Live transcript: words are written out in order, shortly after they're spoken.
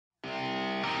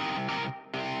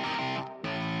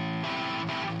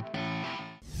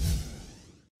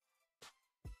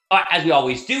As we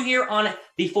always do here on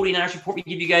the 49ers Report, we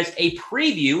give you guys a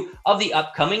preview of the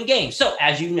upcoming game. So,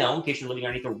 as you know, in case you're living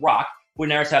underneath a rock,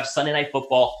 49ers have Sunday Night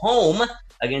Football home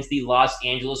against the Los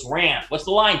Angeles Rams. What's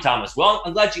the line, Thomas? Well,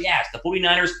 I'm glad you asked. The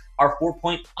 49ers are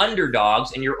 4-point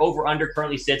underdogs, and your over-under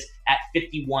currently sits at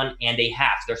 51.5. So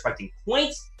they're expecting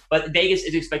points, but Vegas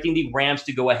is expecting the Rams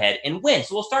to go ahead and win.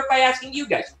 So we'll start by asking you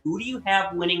guys, who do you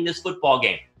have winning this football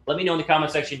game? Let me know in the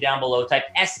comment section down below. Type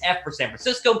SF for San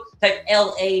Francisco. Type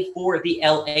LA for the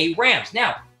LA Rams.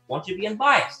 Now, I want you to be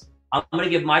unbiased. I'm going to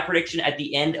give my prediction at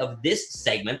the end of this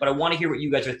segment, but I want to hear what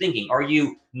you guys are thinking. Are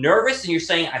you nervous and you're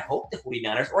saying, I hope the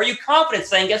 49ers, or are you confident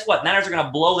saying, guess what, Niners are going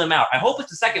to blow them out? I hope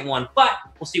it's the second one, but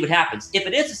we'll see what happens. If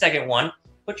it is the second one,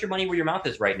 put your money where your mouth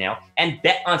is right now and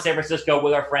bet on San Francisco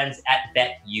with our friends at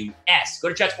BetUS.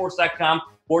 Go to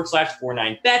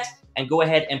chatsports.com/49bet and go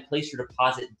ahead and place your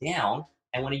deposit down.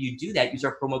 And when you do that, use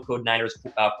our promo code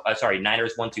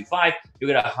Niners125.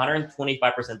 You'll get a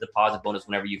 125% deposit bonus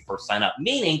whenever you first sign up.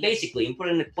 Meaning, basically, and put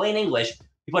it in plain English,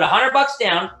 you put $100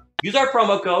 down, use our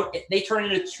promo code, they turn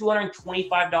into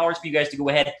 $225 for you guys to go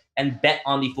ahead and bet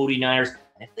on the 49ers.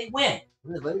 And if they win,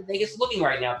 Vegas is looking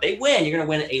right now, if they win, you're going to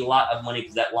win a lot of money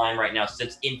because that line right now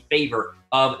sits in favor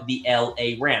of the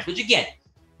LA Rams. Which, again,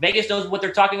 Vegas knows what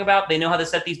they're talking about. They know how to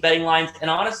set these betting lines. And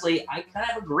honestly, I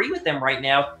kind of agree with them right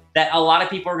now that a lot of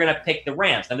people are going to pick the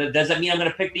Rams. Now, does that mean I'm going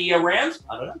to pick the Rams?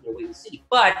 I don't know. We'll wait and see.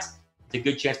 But it's a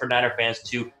good chance for Niner fans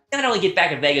to not only get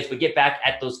back at Vegas, but get back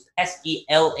at those pesky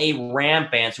LA Ram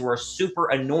fans who are super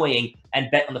annoying and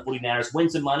bet on the 49ers, win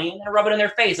some money, and then rub it in their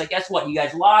face. Like, guess what? You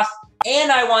guys lost,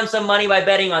 and I won some money by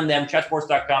betting on them.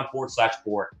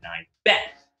 Chatsports.com/49bet.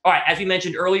 All right, as we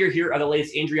mentioned earlier, here are the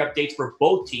latest injury updates for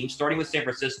both teams, starting with San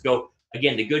Francisco.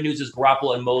 Again, the good news is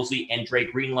Garoppolo and Moseley and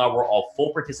Greenlaw were all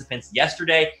full participants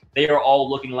yesterday. They are all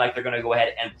looking like they're going to go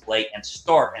ahead and play and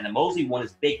start. And the Moseley one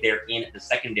is big there in the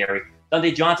secondary.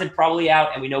 Dontae Johnson probably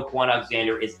out, and we know Kwon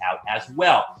is out as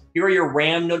well. Here are your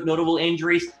Ram notable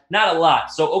injuries. Not a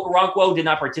lot. So Okoronkwo did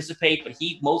not participate, but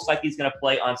he most likely is going to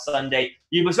play on Sunday.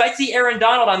 You might see Aaron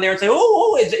Donald on there and say,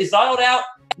 is Donald out?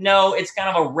 No, it's kind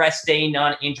of a rest day,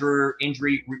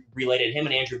 non-injury related. Him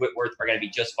and Andrew Whitworth are going to be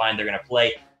just fine. They're going to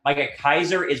play. Micah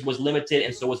Kaiser was limited,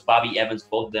 and so was Bobby Evans.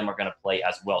 Both of them are going to play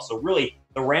as well. So really,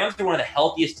 the Rams are one of the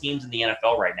healthiest teams in the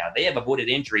NFL right now. They have avoided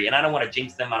injury, and I don't want to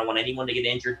jinx them. I don't want anyone to get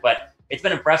injured, but it's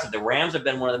been impressive. The Rams have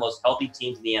been one of the most healthy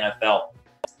teams in the NFL,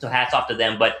 so hats off to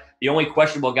them. But the only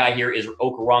questionable guy here is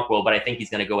Okoronkwo, but I think he's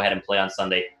going to go ahead and play on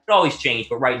Sunday. It could always change,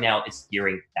 but right now it's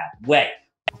gearing that way.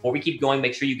 Before we keep going,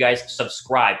 make sure you guys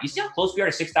subscribe. You see how close we are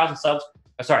to 6,000 subs?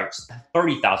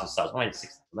 30,000 subs. That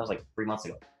was like 3 months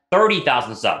ago.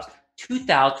 30,000 subs.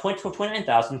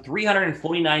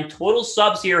 29,349 total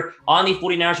subs here on the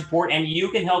 49ers Report, and you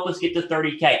can help us get to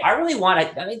 30K. I really want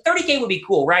it. I mean, 30K would be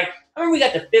cool, right? I remember we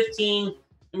got to 15, then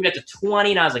we got to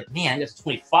 20, and I was like, man, that's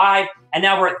 25, and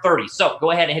now we're at 30. So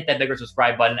go ahead and hit that bigger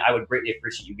subscribe button. I would greatly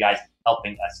appreciate you guys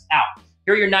helping us out.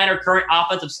 Here are your Niner current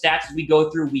offensive stats as we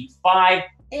go through week 5.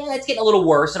 And it's getting a little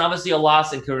worse, and obviously a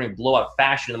loss in current blowout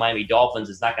fashion in the Miami Dolphins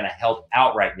is not going to help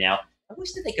out right now. I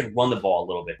wish that they could run the ball a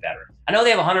little bit better. I know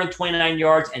they have 129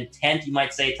 yards and 10th. You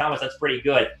might say, Thomas, that's pretty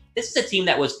good. This is a team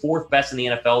that was 4th best in the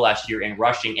NFL last year in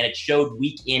rushing, and it showed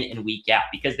week in and week out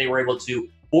because they were able to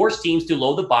force teams to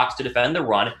load the box to defend the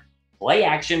run, play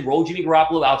action, roll Jimmy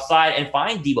Garoppolo outside, and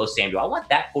find Deebo Samuel. I want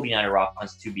that 49er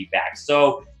offense to be back.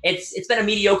 So it's been a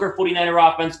mediocre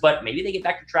 49er offense, but maybe they get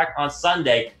back to track on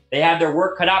Sunday. They have their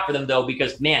work cut out for them, though,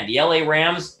 because, man, the LA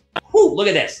Rams, look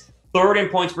at this. 3rd in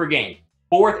points per game.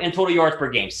 4th in total yards per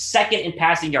game, 2nd in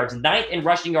passing yards, 9th in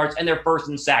rushing yards, and they're 1st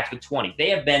in sacks with 20. They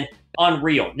have been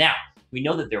unreal. Now, we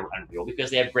know that they're unreal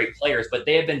because they have great players, but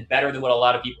they have been better than what a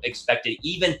lot of people expected,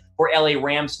 even for LA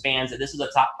Rams fans, that this is a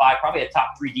top 5, probably a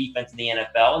top 3 defense in the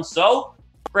NFL. And so,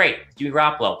 great, Jimmy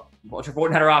Garoppolo. What's your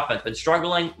 49er offense? Been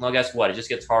struggling? Well, guess what? It just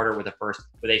gets harder with the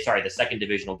 2nd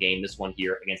divisional game, this one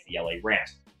here against the LA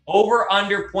Rams. Over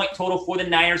under point total for the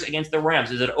Niners against the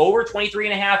Rams. Is it over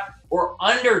 23.5 or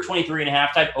under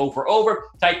 23.5? Type O for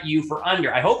over, type U for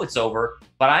under. I hope it's over,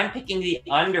 but I'm picking the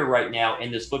under right now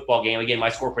in this football game. Again, my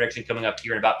score prediction coming up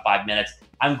here in about 5 minutes.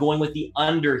 I'm going with the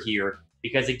under here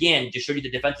because, again, to show you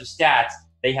the defensive stats,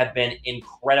 they have been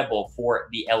incredible for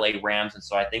the LA Rams, and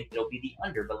so I think it'll be the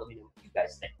under, but let me know what you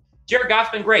guys think. Jared Goff's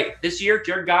been great. This year,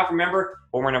 Jared Goff, remember,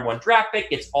 former #1 draft pick,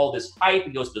 gets all this hype. He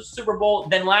goes to the Super Bowl.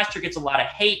 Then last year gets a lot of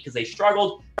hate because they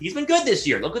struggled. He's been good this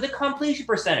year. Look at the completion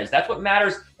percentage. That's what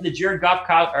matters in the Jared Goff,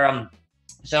 not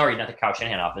the Kyle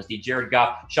Shanahan offense, the Jared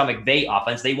Goff, Sean McVay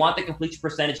offense. They want the completion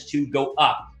percentage to go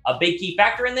up. A big key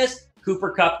factor in this,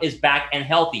 Cooper Kupp is back and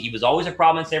healthy. He was always a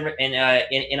problem in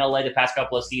LA the past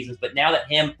couple of seasons, but now that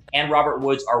him and Robert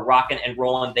Woods are rocking and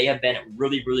rolling, they have been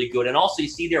really, really good. And also, you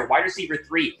see their wide receiver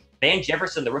 3, Van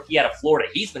Jefferson, the rookie out of Florida.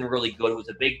 He's been really good. Was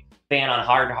a big fan of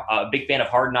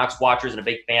Hard Knocks watchers and a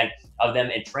big fan of them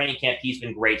in training camp. He's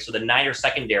been great. So the Niners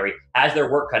secondary has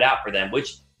their work cut out for them,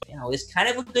 which is kind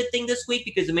of a good thing this week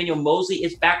because Emmanuel Moseley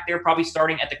is back there, probably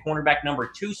starting at the cornerback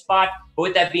number 2 spot. But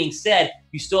with that being said,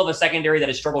 you still have a secondary that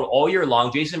has struggled all year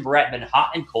long. Jason Verrett been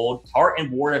hot and cold. Tart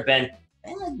and Ward have been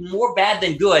more bad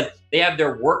than good. They have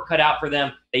their work cut out for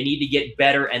them. They need to get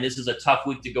better, and this is a tough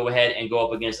week to go ahead and go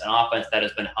up against an offense that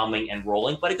has been humming and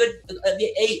rolling. But a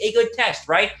good test,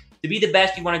 right? To be the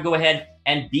best, you want to go ahead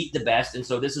and beat the best. And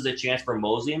so this is a chance for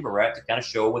Moseley and Verrett to kind of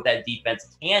show what that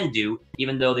defense can do,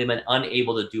 even though they've been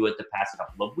unable to do it the past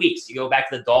couple of weeks. You go back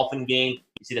to the Dolphin game,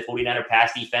 you see the 49er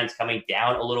pass defense coming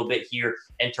down a little bit here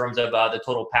in terms of the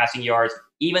total passing yards.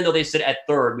 Even though they sit at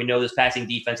 3rd, we know this passing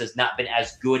defense has not been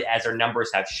as good as their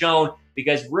numbers have shown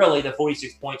because really the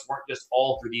 46 points weren't just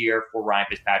all through the air for Ryan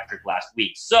Fitzpatrick last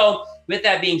week. So with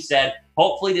that being said,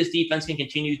 hopefully this defense can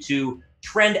continue to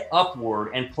trend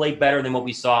upward and play better than what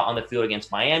we saw on the field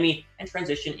against Miami and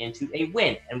transition into a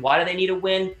win. And why do they need a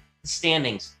win? The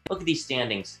standings. Look at these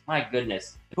standings. My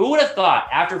goodness. Who would have thought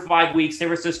after 5 weeks San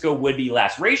Francisco would be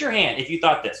last? Raise your hand if you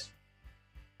thought this.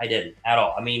 I didn't at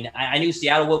all. I mean, I knew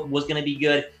Seattle was going to be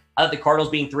good. I thought the Cardinals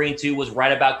being 3-2 was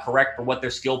right about correct for what their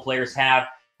skill players have.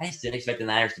 I just didn't expect the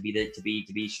Niners to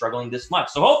be struggling this much.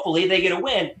 So hopefully they get a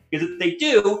win, because if they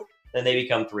do, then they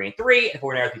become 3-3. The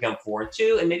 49ers become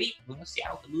 4-2, and maybe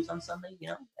Seattle could lose on Sunday.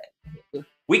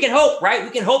 We can hope, right?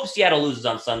 We can hope Seattle loses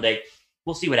on Sunday.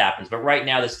 We'll see what happens. But right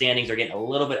now, the standings are getting a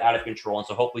little bit out of control, and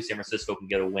so hopefully San Francisco can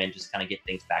get a win, just kind of get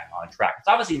things back on track. It's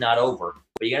obviously not over,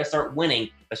 but you got to start winning,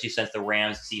 especially since the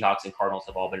Rams, Seahawks, and Cardinals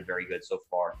have all been very good so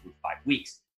far through 5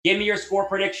 weeks. Give me your score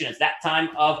prediction. It's that time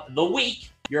of the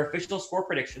week. Your official score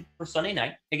prediction for Sunday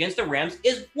night against the Rams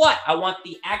is what? I want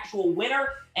the actual winner,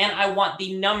 and I want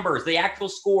the numbers, the actual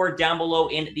score down below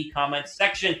in the comments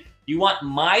section. Do you want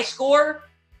my score?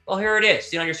 Well, here it is.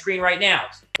 See it on your screen right now.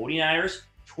 It's 49ers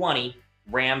 20,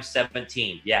 Rams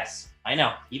 17. Yes, I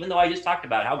know. Even though I just talked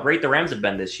about how great the Rams have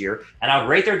been this year and how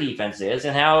great their defense is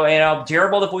and how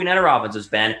terrible the 49er offense has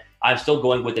been, I'm still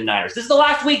going with the Niners. This is the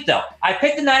last week, though. I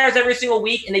pick the Niners every single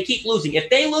week, and they keep losing. If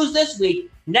they lose this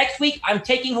week, next week, I'm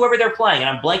taking whoever they're playing, and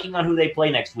I'm blanking on who they play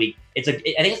next week. I think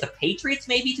it's the Patriots,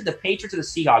 maybe, to the Patriots or the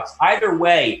Seahawks. Either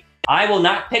way, I will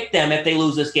not pick them if they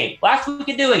lose this game. Last week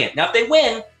in doing it. Now, if they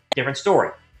win, different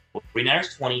story.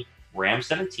 49ers 20, Rams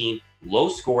 17, low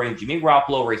scoring. Jimmy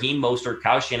Garoppolo, Raheem Mostert,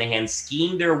 Kyle Shanahan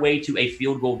scheme their way to a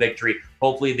field goal victory.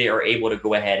 Hopefully, they are able to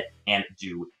go ahead and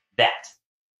do that.